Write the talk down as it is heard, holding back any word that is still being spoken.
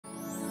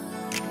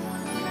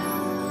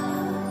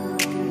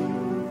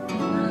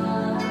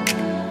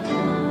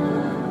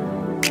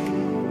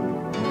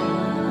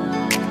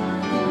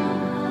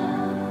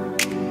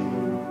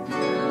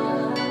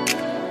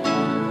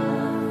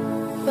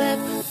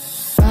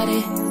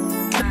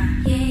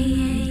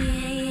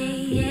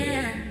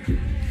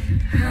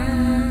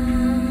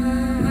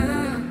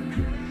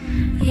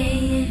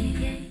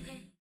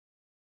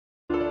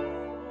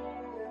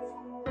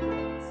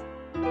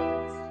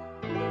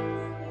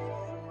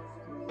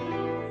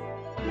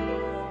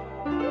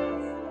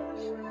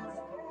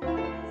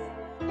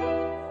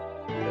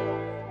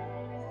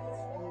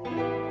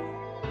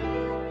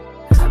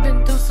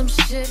Some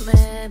shit,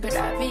 man, but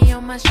I be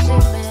on my shit,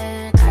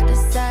 man. I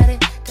decided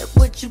that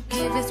what you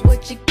give is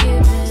what you're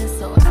giving,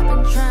 so I've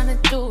been trying to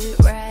do it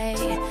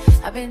right.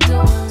 I've been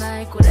doing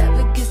like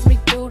whatever gets me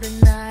through the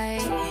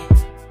night.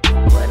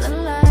 What a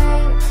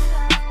life.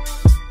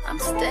 I'm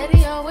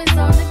steady, always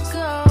on the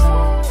go.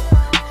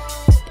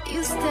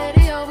 You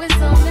steady, always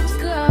on the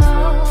go.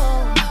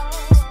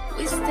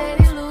 We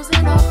steady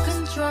losing all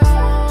control.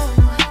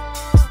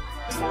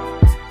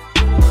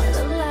 What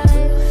a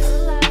life.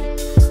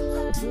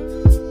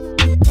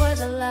 What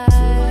a life.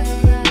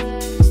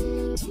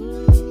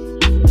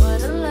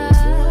 What a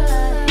life.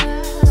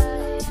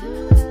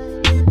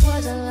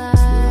 What a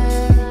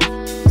life.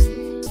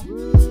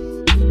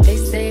 They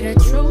say the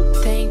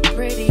truth ain't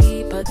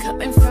pretty, but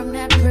coming from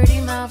that pretty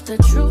mouth, the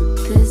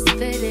truth is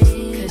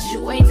fitting. Cause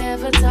you ain't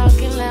never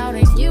talking loud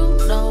and you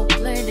know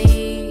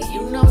plenty.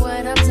 You know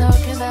what I'm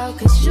talking about,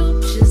 cause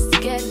you just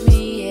get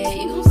me. Yeah,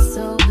 you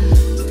so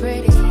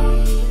pretty.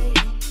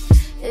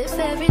 If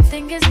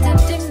everything is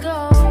dipped in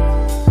gold,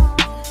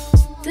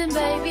 then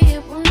baby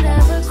it will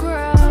never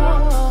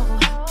grow.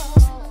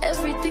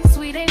 Everything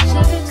sweet ain't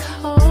sugar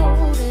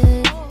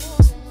coated.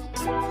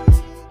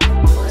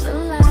 What a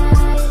life.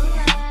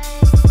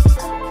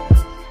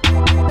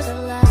 What a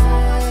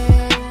life.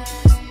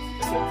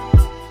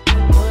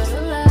 What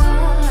a life.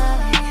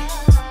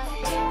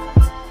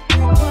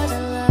 What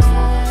a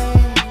life.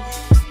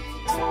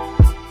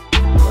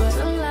 What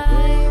a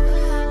life.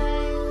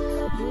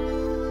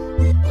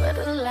 What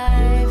a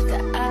life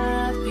that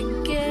I've been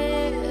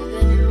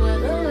given.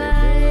 What a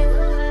life.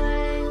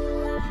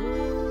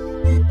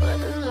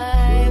 What a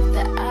life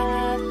that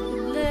I've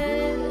been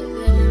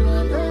living.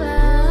 What a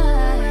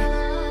life.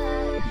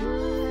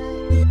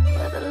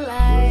 What a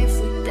life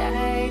we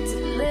died to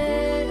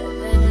live.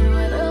 And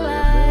what a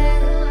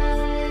life.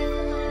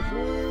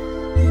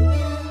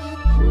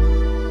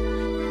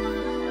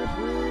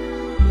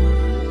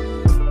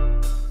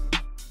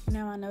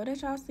 Now I know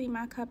that y'all see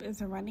my cup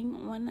is running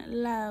on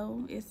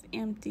low. It's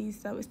empty,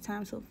 so it's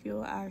time to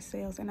fuel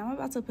ourselves. And I'm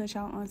about to put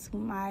y'all onto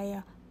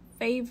my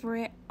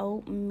favorite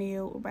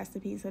oatmeal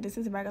recipe. So this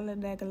is regular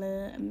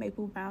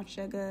maple brown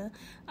sugar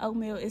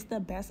oatmeal. It's the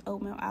best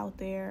oatmeal out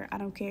there. I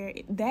don't care.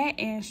 That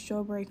and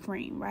strawberry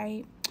cream,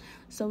 right?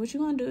 So what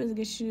you're going to do is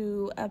get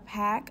you a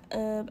pack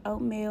of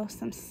oatmeal,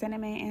 some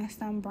cinnamon, and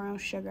some brown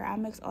sugar. I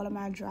mix all of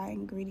my dry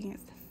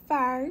ingredients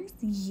first.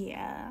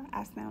 Yeah,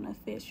 I sound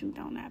official,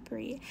 don't I,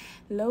 pretty?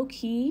 Low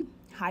key,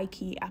 high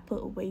key, I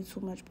put way too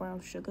much brown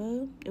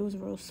sugar. It was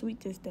real sweet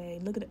this day.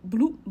 Look at it,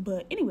 bloop.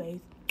 But anyways,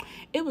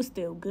 it was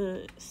still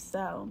good.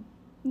 So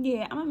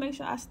yeah, I'm gonna make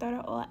sure I stir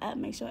it all up,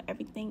 make sure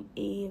everything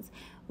is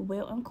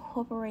well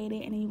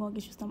incorporated, and then you're gonna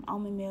get you some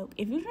almond milk.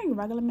 If you drink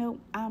regular milk,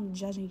 I'm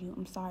judging you.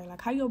 I'm sorry.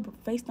 Like, how your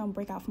face don't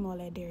break out from all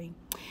that dairy.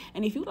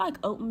 And if you like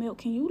oat milk,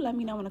 can you let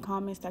me know in the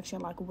comment section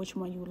like which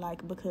one you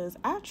like? Because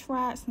I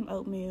tried some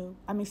oat milk,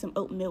 and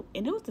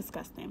it was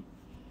disgusting.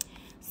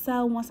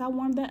 So once I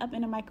warm that up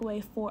in the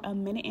microwave for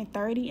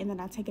 1:30, and then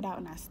I take it out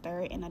and I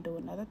stir it and I do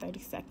another 30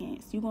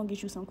 seconds, you're gonna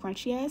get you some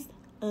crunchy ass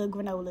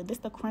granola. This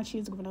is the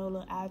crunchiest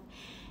granola I've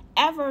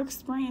ever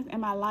experienced in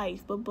my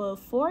life. But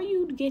before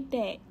you get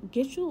that,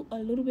 get you a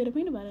little bit of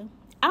peanut butter.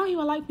 I don't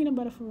even like peanut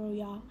butter for real,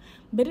 y'all,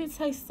 but it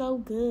tastes so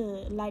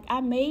good. Like,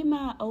 I made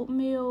my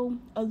oatmeal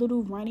a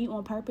little runny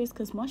on purpose,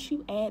 because once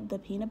you add the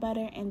peanut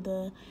butter and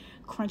the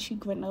crunchy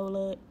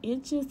granola,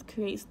 it just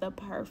creates the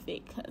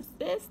perfect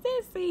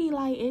consistency.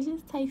 Like, it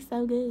just tastes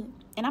so good.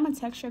 And I'm a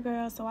texture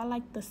girl, so I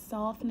like the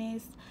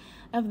softness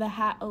of the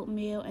hot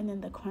oatmeal and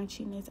then the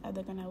crunchiness of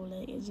the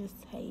granola. It just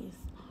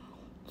tastes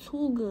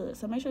too good.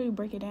 So make sure you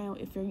break it down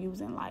if you're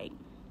using like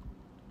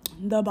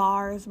the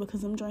bars,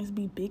 because them joints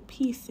be big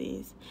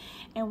pieces.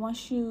 And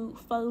once you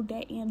fold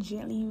that in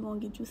gently, you're gonna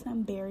get you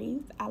some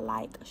berries. I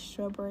like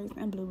strawberries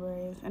and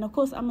blueberries, and of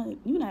course I'm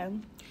gonna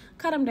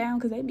cut them down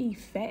because they be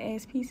fat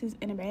ass pieces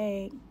in a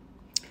bag.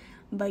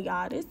 But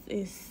y'all, this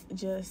is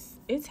just,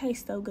 it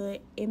tastes so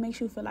good. It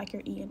makes you feel like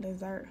you're eating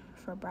dessert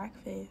for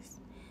breakfast.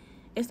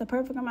 It's the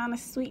perfect amount of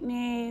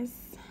sweetness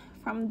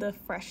from the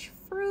fresh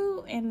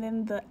fruit, and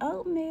then the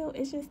oatmeal,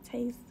 it just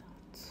tastes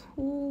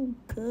too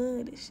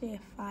good. This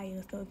shit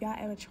fire. So if y'all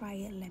ever try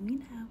it, let me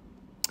know.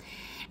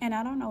 And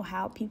I don't know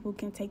how people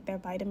can take their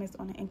vitamins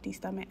on an empty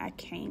stomach. I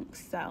can't.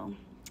 So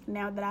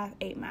now that I've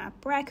ate my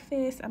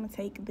breakfast, I'm gonna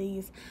take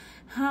these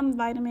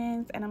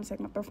vitamins, and I'm gonna take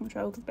my birth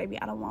control, because baby,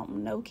 I don't want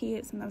no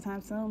kids no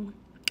time soon.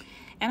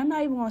 And I'm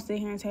not even gonna sit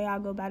here and tell y'all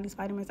go buy these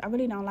vitamins. I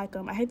really don't like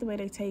them. I hate the way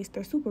they taste.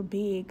 They're super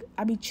big.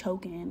 I be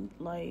choking,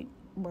 like,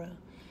 bruh.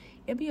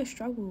 It'd be a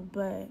struggle,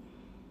 but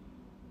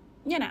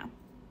you know,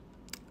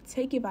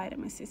 take your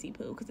vitamins, sissy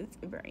poo, because it's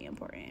very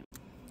important.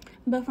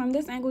 But from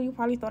this angle, you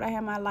probably thought I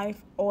had my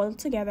life all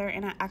together,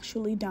 and I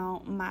actually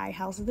don't. My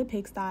house is a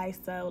pigsty,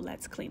 so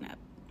let's clean up.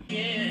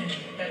 Yeah,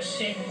 that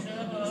shit is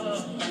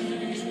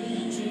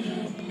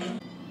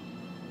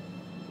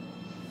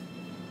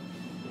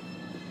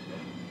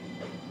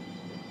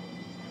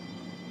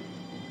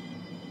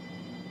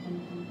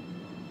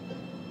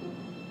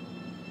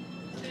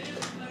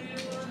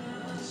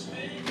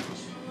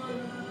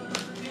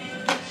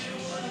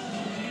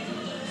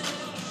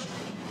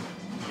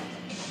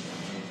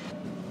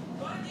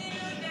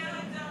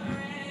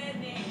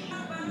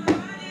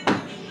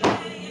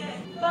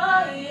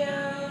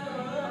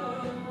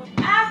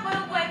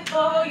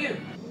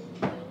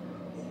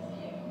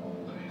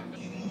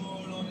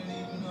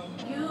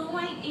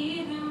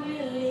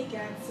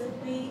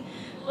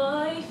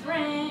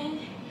boyfriend.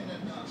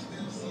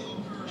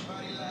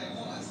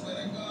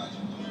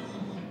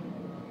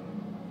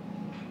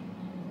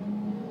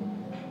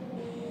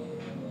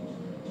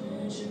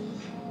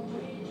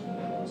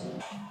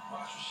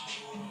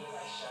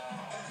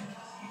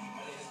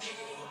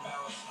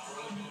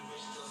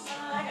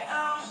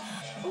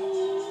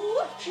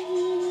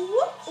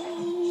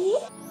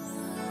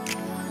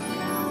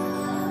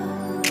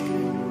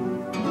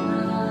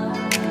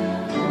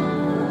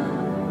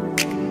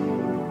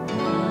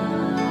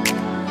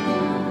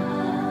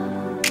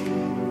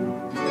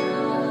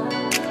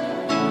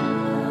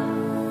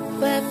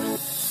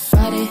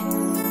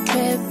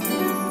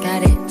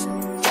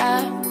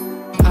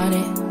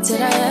 Did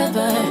I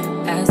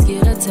ever ask you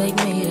to take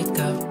me to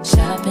go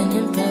shopping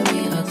in Paris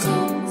or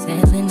go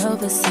sailing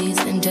overseas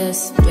and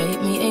just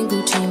drape me in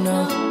Gucci?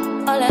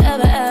 No, all I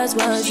ever asked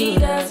was you. She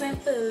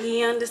doesn't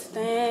fully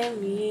understand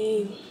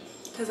me,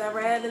 cause I'd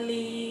rather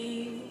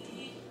leave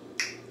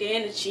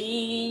than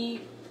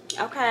achieve.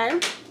 Okay,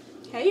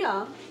 hey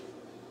y'all.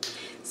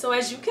 So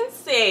as you can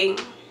see,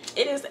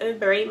 it is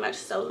very much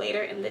so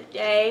later in the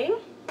day.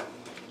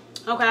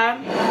 Okay,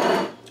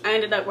 I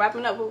ended up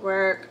wrapping up with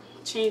work,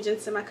 changing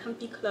to my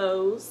comfy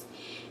clothes,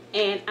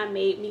 and I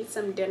made me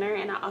some dinner,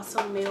 and I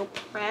also meal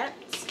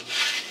prepped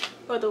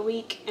for the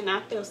week, and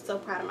I feel so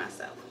proud of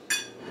myself.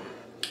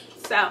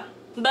 So,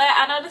 but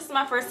I know this is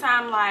my first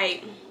time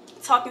like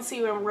talking to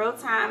you in real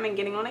time and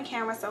getting on the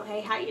camera, so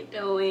hey, how you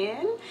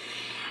doing?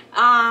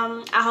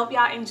 I hope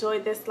y'all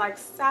enjoyed this like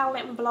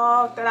silent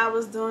vlog that I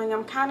was doing.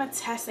 I'm kind of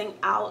testing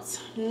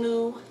out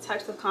new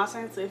types of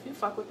content, so if you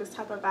fuck with this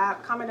type of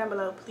vibe, comment down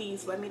below,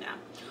 please let me know,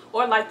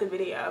 or like the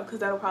video, because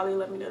that'll probably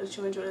let me know that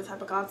you enjoy this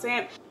type of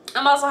content.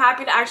 I'm also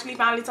happy to actually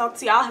finally talk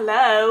to y'all.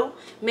 Hello,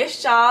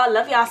 miss y'all,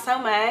 love y'all so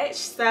much.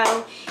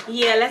 So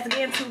yeah, let's get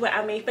into what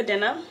I made for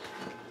dinner.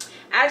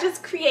 I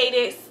just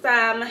created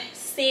some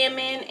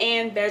salmon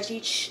and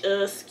veggie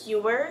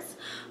skewers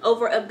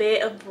over a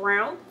bed of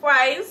brown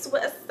rice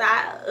with a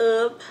side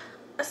of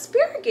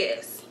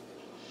asparagus.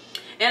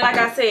 And like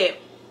I said,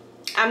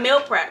 I meal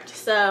prepped,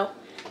 so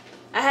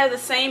I have the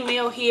same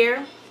meal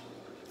here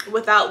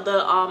without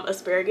the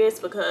asparagus,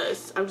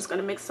 because I'm just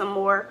gonna make some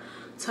more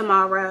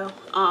tomorrow.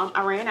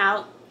 I ran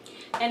out.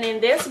 And in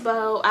this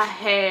bowl I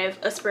have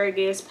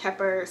asparagus,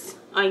 peppers,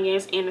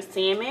 onions, and the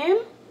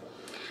salmon,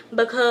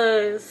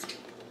 because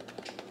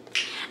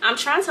I'm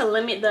trying to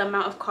limit the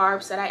amount of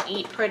carbs that I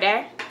eat per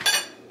day.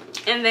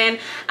 And then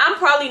I'm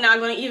probably not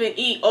going to even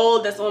eat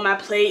all that's on my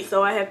plate,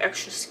 so I have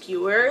extra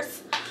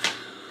skewers.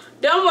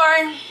 Don't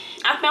worry,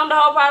 I filmed the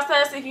whole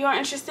process. If you are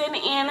interested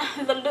in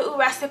the little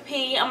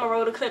recipe, I'm going to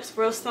roll the clips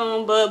real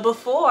soon. But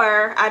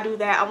before I do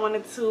that, I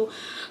wanted to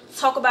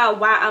talk about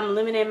why I'm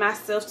limiting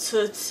myself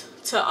to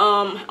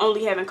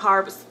only having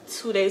carbs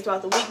 2 days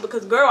throughout the week,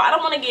 because girl, I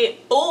don't want to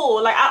get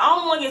full. Like, I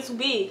don't want to get too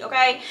big,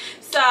 okay?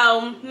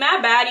 So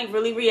my body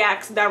really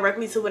reacts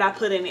directly to what I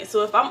put in it.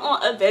 So if I'm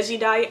on a veggie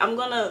diet, I'm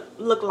gonna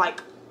look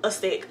like a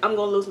stick. I'm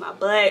gonna lose my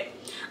butt,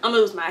 I'm gonna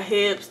lose my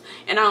hips,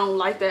 and I don't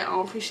like that. I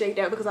don't appreciate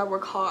that, because I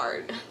work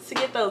hard to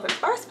get those in the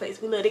first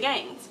place. We love the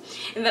gains.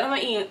 And then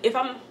if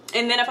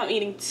I'm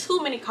eating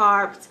too many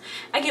carbs,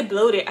 I get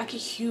bloated, I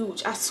get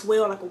huge, I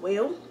swell like a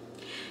whale.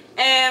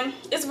 And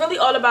it's really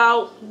all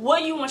about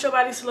what you want your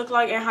body to look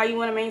like and how you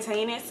want to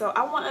maintain it. So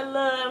I want a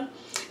little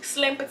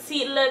slim,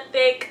 petite, little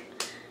thick,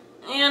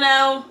 you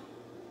know,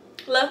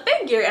 little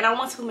figure, and I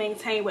want to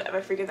maintain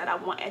whatever figure that I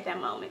want at that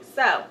moment.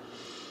 So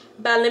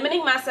by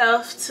limiting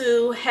myself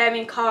to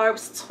having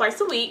carbs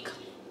twice a week,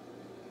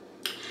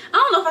 I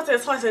don't know if I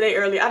said twice a day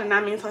earlier. I did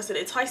not mean twice a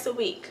day, twice a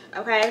week,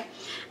 okay?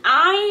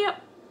 I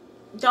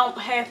don't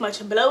have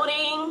much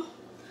bloating.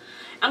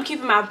 I'm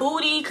keeping my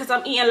booty because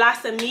I'm eating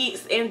lots of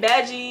meats and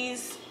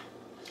veggies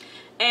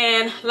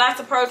and lots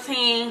of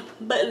protein,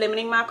 but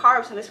limiting my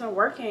carbs, and it's been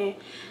working.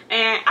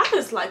 And I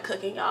just like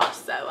cooking, y'all,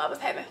 so I was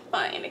having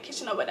fun in the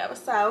kitchen or whatever.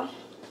 So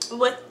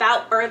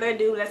without further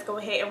ado, let's go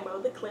ahead and roll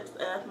the clips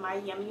of my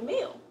yummy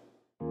meal.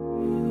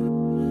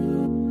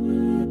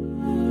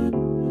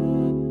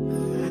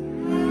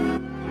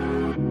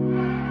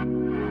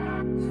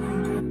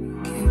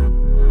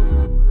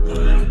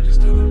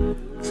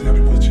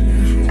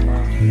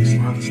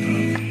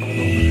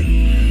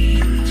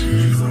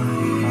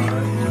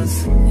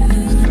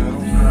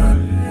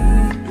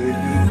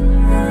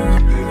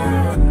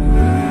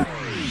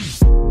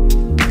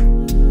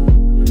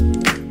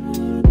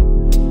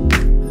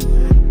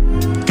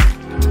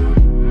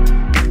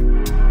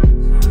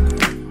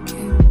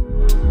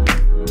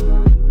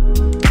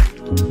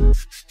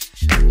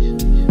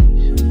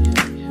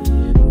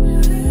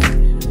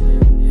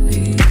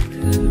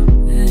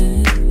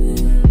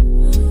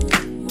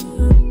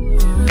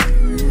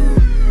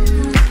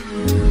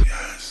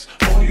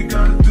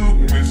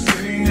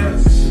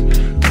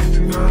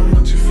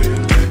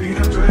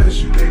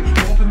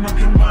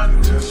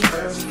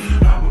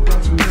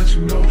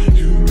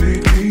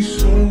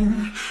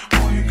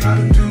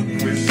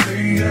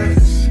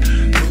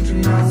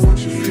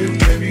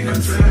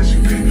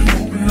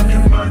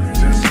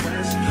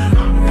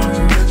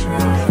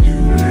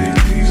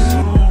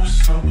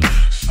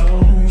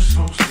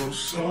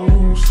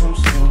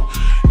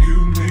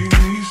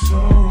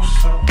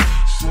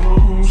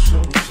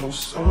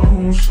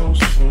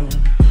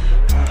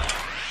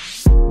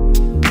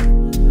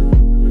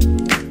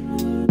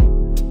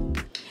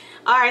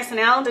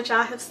 that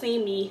y'all have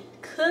seen me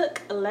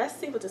cook. Let's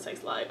see what this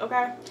tastes like,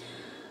 okay?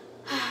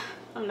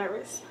 I'm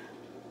nervous.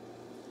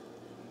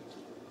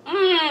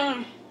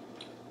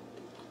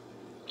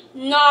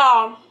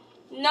 No.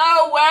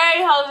 No way,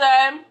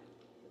 Jose.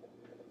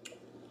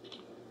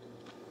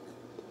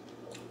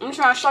 I'm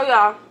trying to show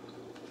y'all.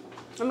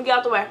 Let me get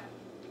out the way.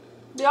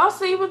 Do y'all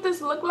see what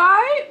this look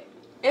like?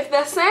 If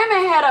the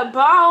salmon had a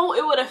bone,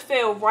 it would have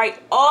fell right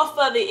off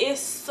of it. It's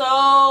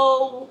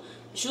so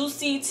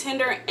juicy,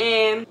 tender,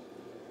 and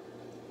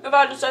if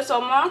I just say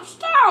so myself,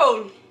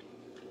 oh,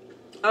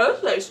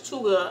 this tastes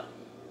too good.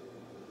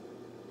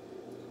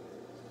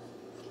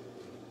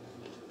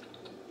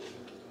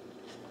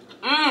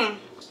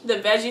 The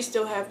veggies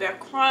still have that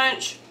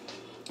crunch,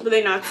 but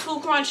they're not too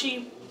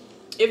crunchy.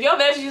 If your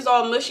veggies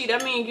are mushy,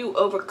 that means you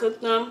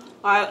overcooked them.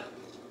 Like,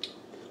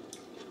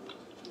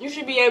 you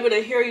should be able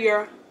to hear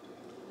your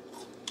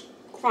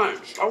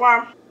crunch,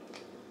 okay?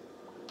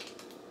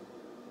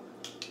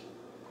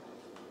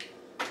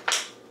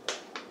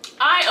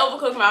 I ain't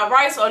overcooked my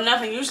rice or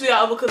nothing. Usually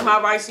I overcook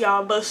my rice,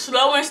 y'all, but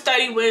slow and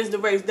steady wins the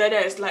race. That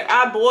is, like,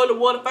 I boil the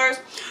water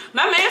first.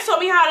 My man told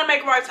me how to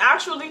make rice.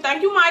 Actually,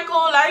 thank you, Michael.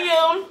 Love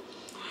you.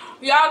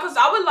 Y'all, because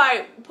I would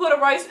like put a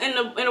rice in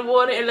the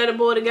water and let it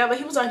boil together.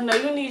 He was like, no,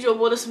 you need your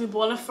water to be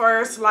boiling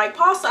first, like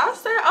pasta. I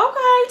said,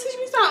 okay, teach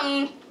me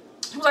something.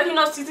 He was like, you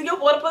know, season your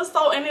water, put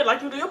salt in it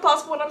like you do your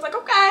pasta. And I was like,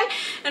 okay.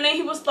 And then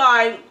he was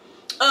like,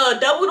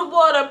 double the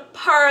water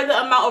per the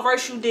amount of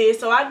rice you did.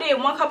 So I did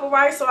 1 cup of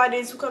rice, so I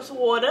did 2 cups of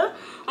water.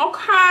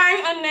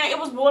 Okay, and then it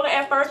was boiling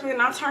at first, but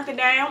then I turned it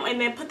down and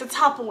then put the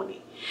top on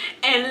it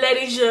and let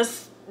it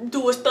just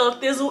do its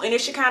stuff thizzle, and it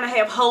should kind of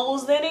have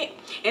holes in it,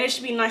 and it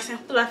should be nice and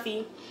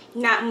fluffy,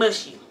 not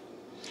mushy.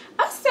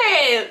 I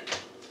said,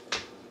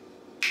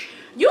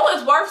 you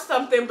was worth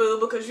something, boo,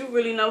 because you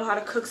really know how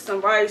to cook some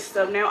rice.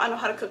 So now I know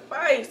how to cook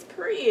rice,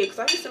 period, because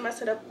I used to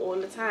mess it up all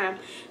the time.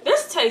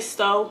 This tastes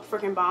so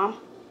freaking bomb.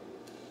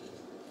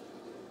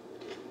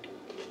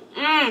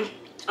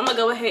 I'm gonna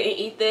go ahead and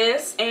eat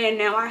this, and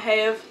now I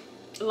have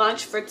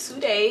lunch for 2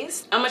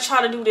 days. I'm gonna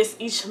try to do this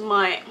each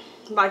month.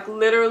 Like,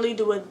 literally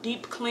do a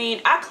deep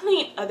clean. I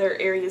cleaned other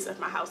areas of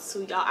my house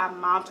too, y'all. I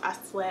mopped, I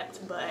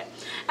swept, but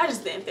I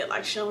just didn't feel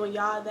like showing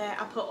y'all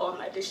that. I put all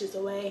my dishes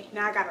away.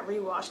 Now I gotta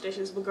rewash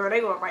dishes, but girl, they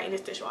go right in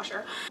this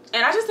dishwasher.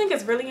 And I just think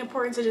it's really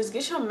important to just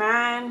get your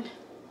mind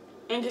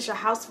and get your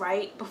house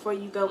right before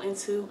you go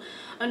into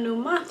a new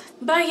month.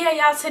 But yeah,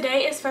 y'all,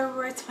 today is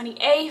February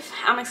 28th.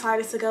 I'm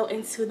excited to go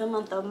into the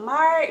month of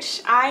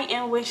March. I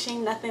am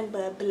wishing nothing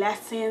but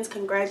blessings.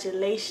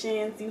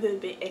 Congratulations, you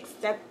have been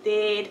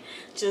accepted.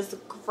 Just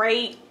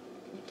great.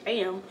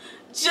 Damn,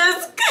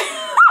 just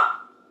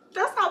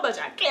that's how much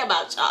I care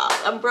about y'all.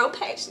 I'm real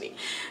passionate.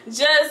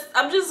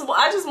 I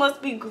just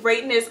must be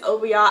greatness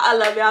over y'all. I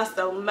love y'all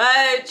so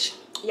much.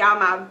 Y'all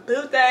my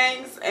boo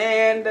things,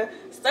 and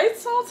stay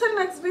tuned to the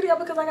next video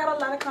because I got a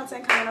lot of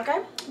content coming,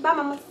 okay? Bye,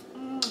 mamas.